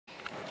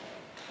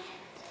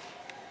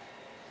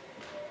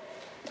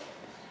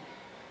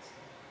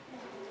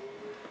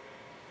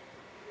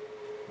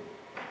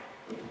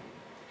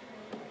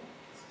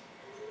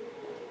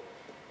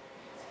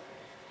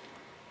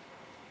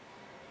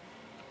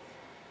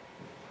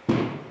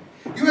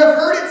You have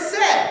heard it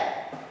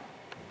said,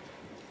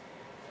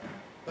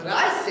 but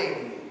I say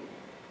to you.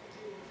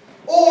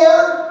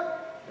 Or, ...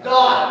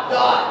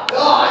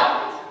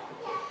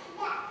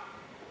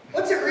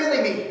 What's it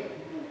really mean?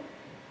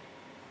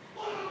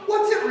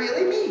 What's it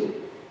really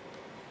mean?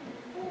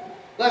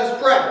 Let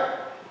us pray.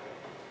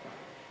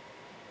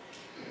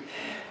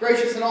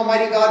 Gracious and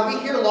almighty God, we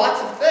hear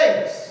lots of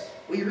things.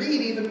 We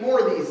read even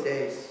more these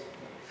days.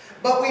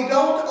 But we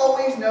don't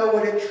always know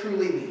what it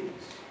truly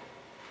means.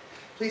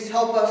 Please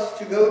help us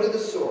to go to the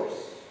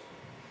source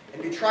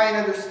and to try and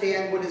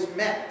understand what is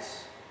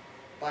meant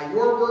by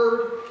your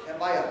word and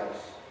by others.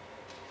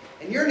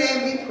 In your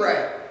name we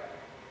pray.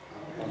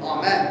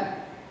 Amen.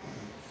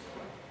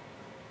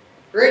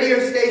 The radio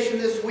station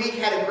this week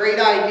had a great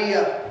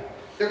idea.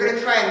 They're going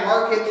to try and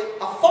market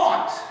a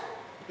font,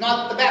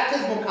 not the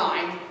baptismal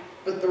kind,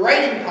 but the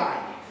writing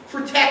kind,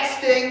 for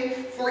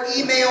texting, for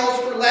emails,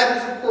 for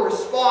letters of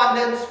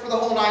correspondence, for the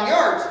whole 9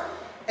 yards.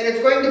 And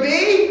it's going to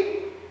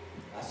be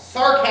a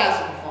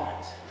sarcasm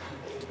font.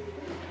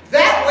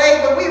 That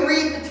way, when we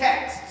read the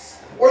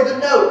texts, or the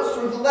notes,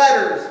 or the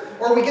letters,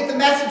 or we get the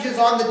messages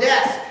on the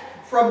desk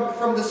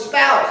from the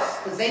spouse,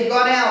 because they've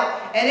gone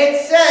out, and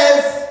it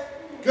says,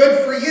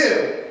 "Good for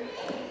you,"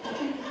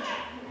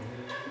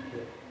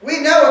 we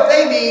know if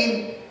they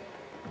mean,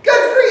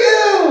 "Good for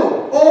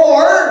you,"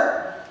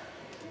 or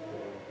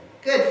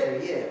 "Good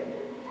for you."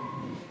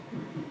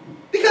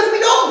 Because we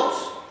don't.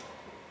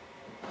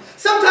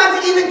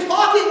 Sometimes even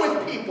talking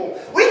with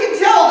people, we can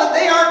tell that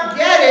they aren't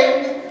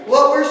getting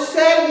what we're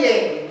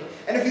saying.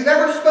 And if you've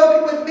ever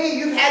spoken with me,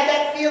 you've had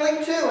that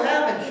feeling too,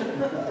 haven't you?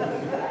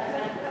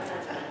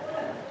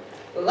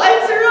 The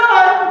lights are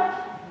on,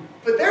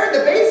 but they're in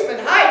the basement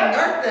hiding,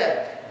 aren't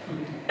they?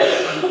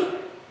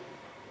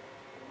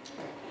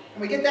 And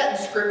we get that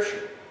in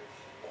Scripture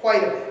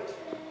quite a bit.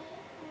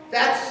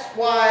 That's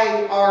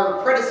why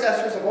our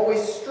predecessors have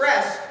always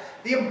stressed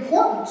the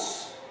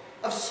importance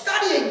of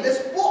studying this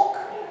book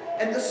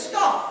and the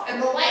stuff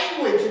and the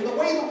language and the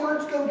way the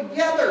words go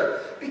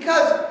together,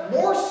 because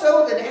more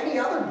so than any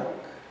other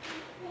book,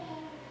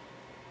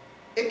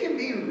 it can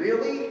be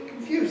really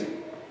confusing.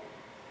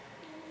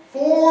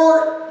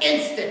 For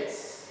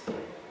instance,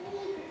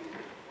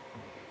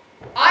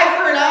 eye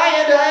for an eye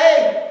and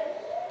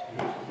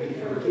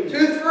a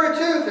tooth for a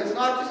tooth. It's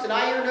not just an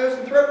eye, ear, nose,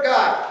 and throat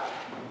guy.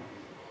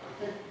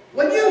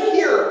 When you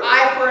hear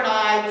eye for an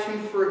eye,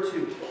 tooth for a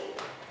tooth,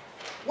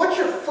 what's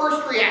your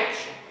first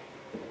reaction?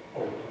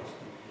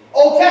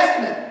 Old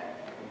Testament.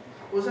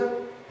 What was it?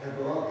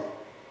 Hammurabi.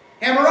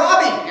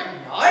 Hammurabi.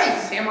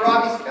 Nice.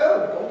 Hammurabi's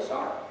Code. Gold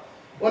star.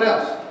 What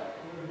else?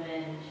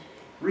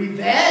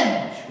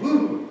 Revenge.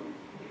 Ooh.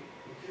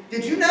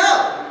 Did you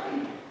know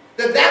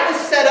that that was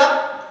set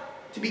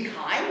up to be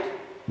kind?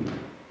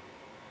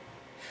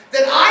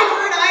 That eye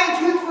for an eye and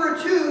tooth for a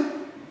tooth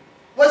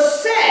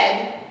was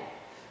said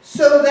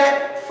so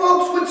that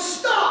folks would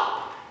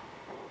stop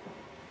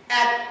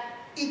at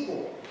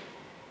equal.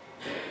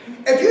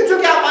 If you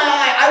took out my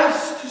eye, I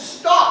was to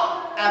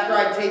stop after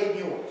I'd taken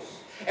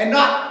yours, and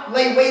not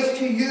lay waste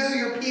to you,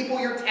 your people,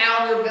 your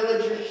town, your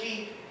village, your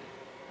sheep.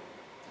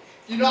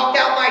 If you knocked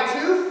out my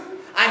tooth,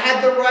 I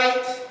had the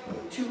right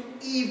to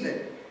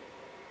even,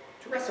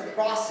 to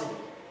reciprocity.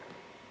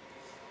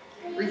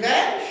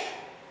 Revenge?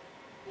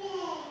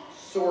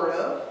 Sort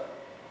of,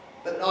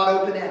 but not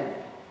open-ended.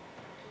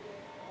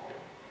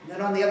 And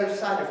then on the other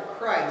side of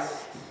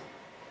Christ,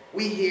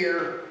 we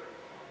hear,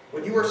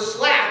 when you are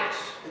slapped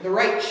in the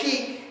right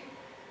cheek,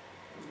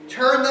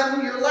 turn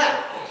them your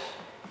left.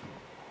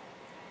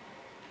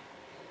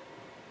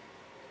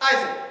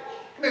 Isaac,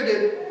 come here,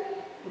 dude.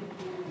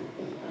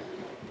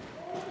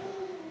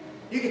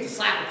 You get to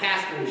slap a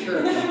pastor in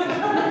church.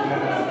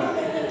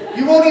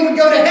 You won't even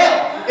go to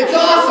hell. It's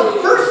awesome.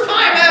 First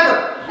time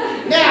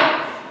ever.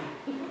 Now,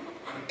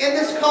 in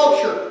this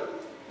culture,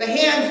 the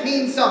hands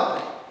mean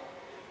something.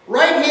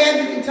 Right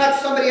hand you can touch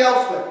somebody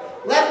else with.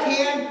 Left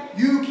hand,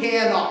 you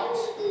cannot.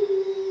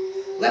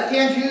 Left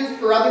hand's used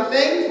for other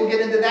things. We'll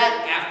get into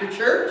that after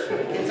church.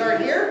 The kids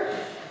aren't here.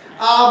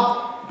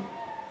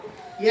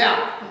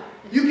 Yeah.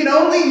 You can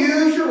only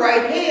use your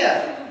right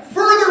hand.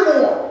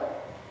 Furthermore,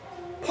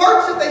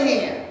 parts of the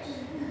hand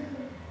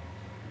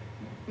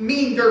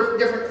mean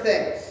different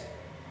things.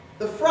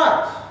 The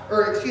front,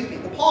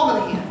 the palm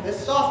of the hand, this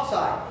soft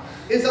side,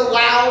 is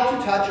allowed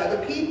to touch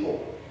other people,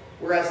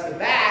 whereas the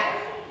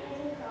back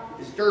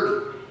is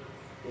dirty,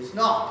 is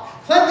not.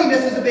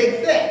 Cleanliness is a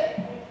big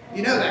thing.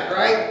 You know that,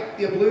 right?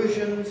 The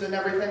ablutions and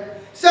everything.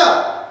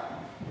 So,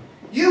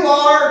 you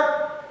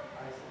are,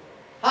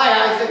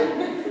 hi Isaac,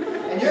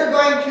 and you're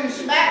going to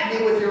smack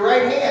me with your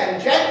right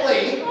hand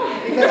gently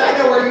because I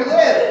know where you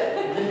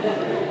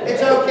live.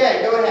 It's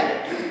okay, go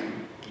ahead.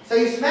 So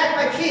you smack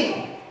my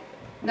cheek.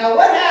 Now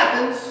what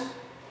happens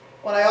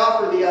when I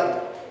offer the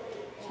other?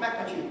 Smack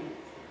my cheek.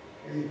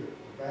 You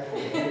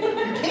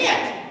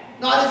can't.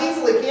 Not as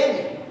easily, can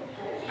you?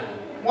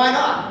 Why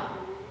not?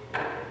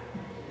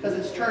 Because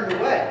it's turned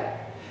away.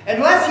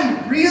 Unless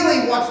he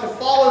really wants to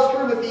follow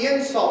through with the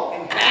insult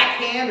and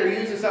backhand or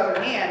use his other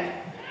hand,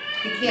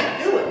 he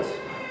can't do it.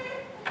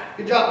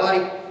 Good job, buddy.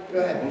 Go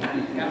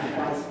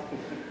ahead.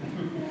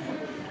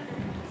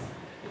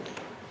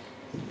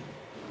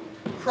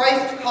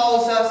 Christ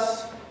calls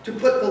us to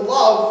put the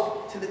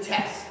love to the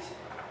test.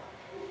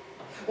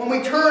 When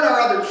we turn our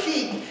other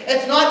cheek,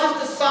 it's not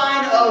just a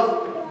sign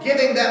of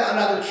giving them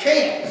another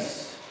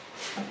chance.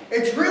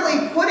 It's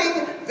really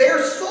putting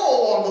their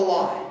soul on the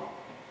line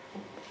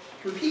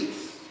through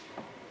peace.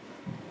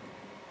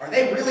 Are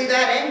they really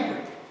that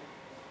angry?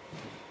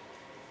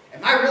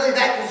 Am I really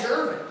that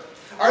deserving?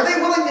 Are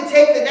they willing to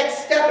take the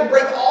next step and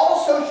break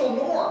all social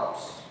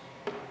norms?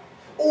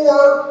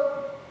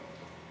 Or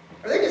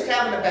are they just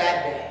having a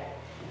bad day?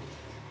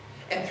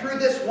 And through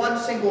this one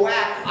single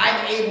act,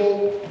 I'm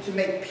able to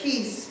make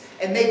peace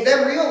and make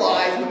them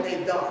realize what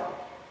they've done.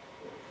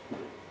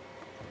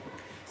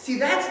 See,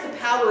 that's the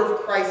power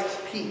of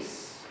Christ's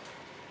peace.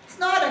 It's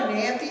not a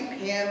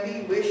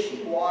namby-pamby,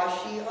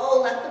 wishy-washy,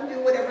 oh, let them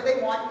do whatever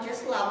they want and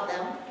just love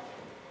them.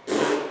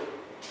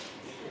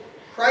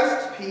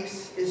 Christ's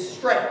peace is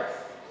strength.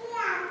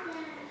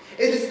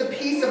 It is the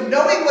peace of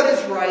knowing what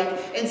is right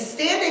and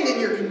standing in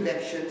your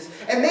convictions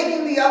and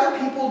making the other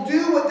people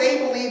do what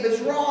they believe is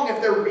wrong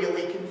if they're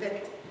really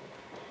convicted.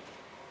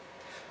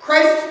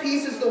 Christ's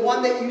peace is the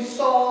one that you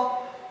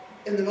saw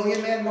in the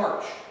Million Man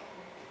March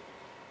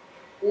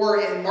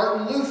or in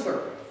Martin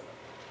Luther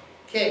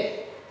King,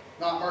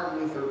 not Martin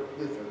Luther.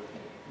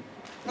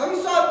 No,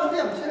 you saw it with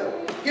him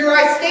too. Here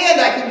I stand,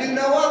 I can do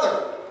no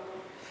other.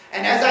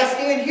 And as I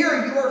stand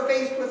here, you are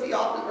faced with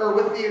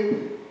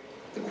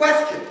the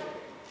question.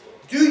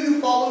 Do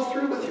you follow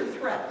through with your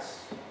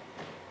threats?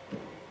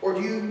 Or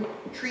do you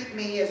treat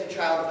me as a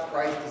child of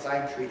Christ as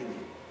I'm treating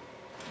you?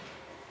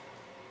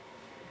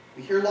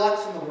 We hear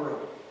lots in the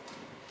world.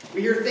 We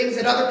hear things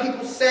that other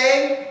people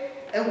say,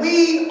 and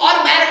we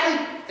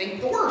automatically think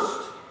the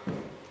worst.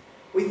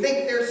 We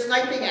think they're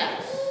sniping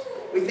at us.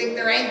 We think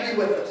they're angry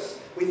with us.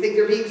 We think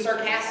they're being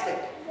sarcastic.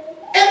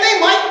 And they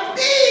might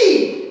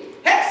be!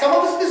 Heck, some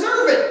of us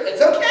deserve it.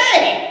 It's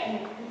okay.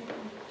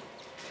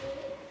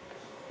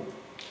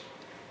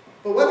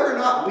 But whether or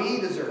not we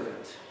deserve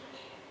it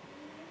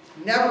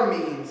never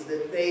means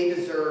that they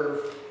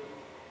deserve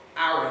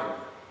our anger.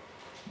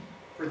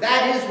 For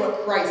that is what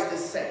Christ is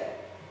saying.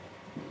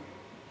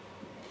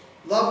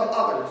 Love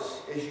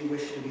others as you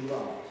wish to be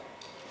loved.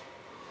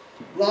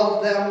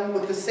 Love them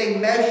with the same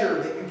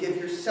measure that you give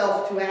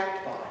yourself to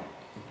act by.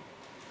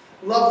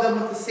 Love them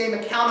with the same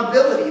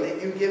accountability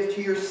that you give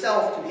to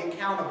yourself to be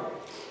accountable.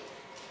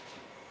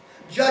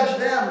 Judge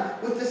them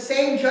with the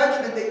same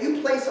judgment that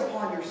you place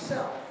upon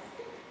yourself.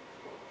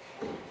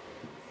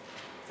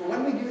 For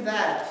when we do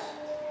that,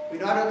 we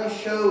not only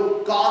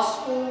show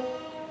gospel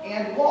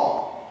and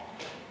law,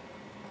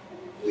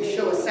 we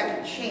show a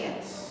second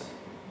chance.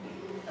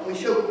 And we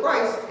show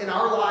Christ in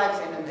our lives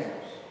and in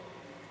theirs.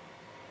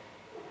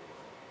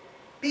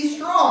 Be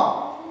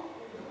strong.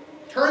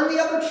 Turn the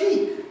other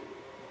cheek.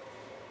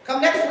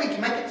 Come next week,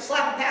 you might get to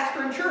slap a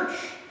pastor in church.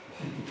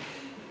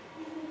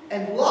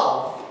 And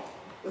love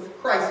with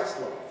Christ's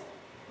love.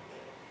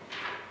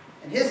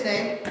 In His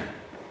name,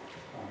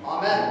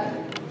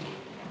 amen.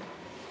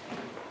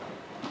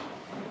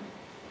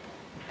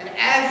 And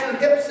as your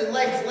hips and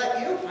legs let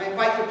you, I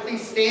invite you to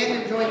please stand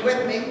and join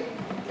with me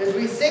as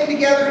we sing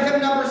together hymn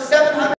number 700.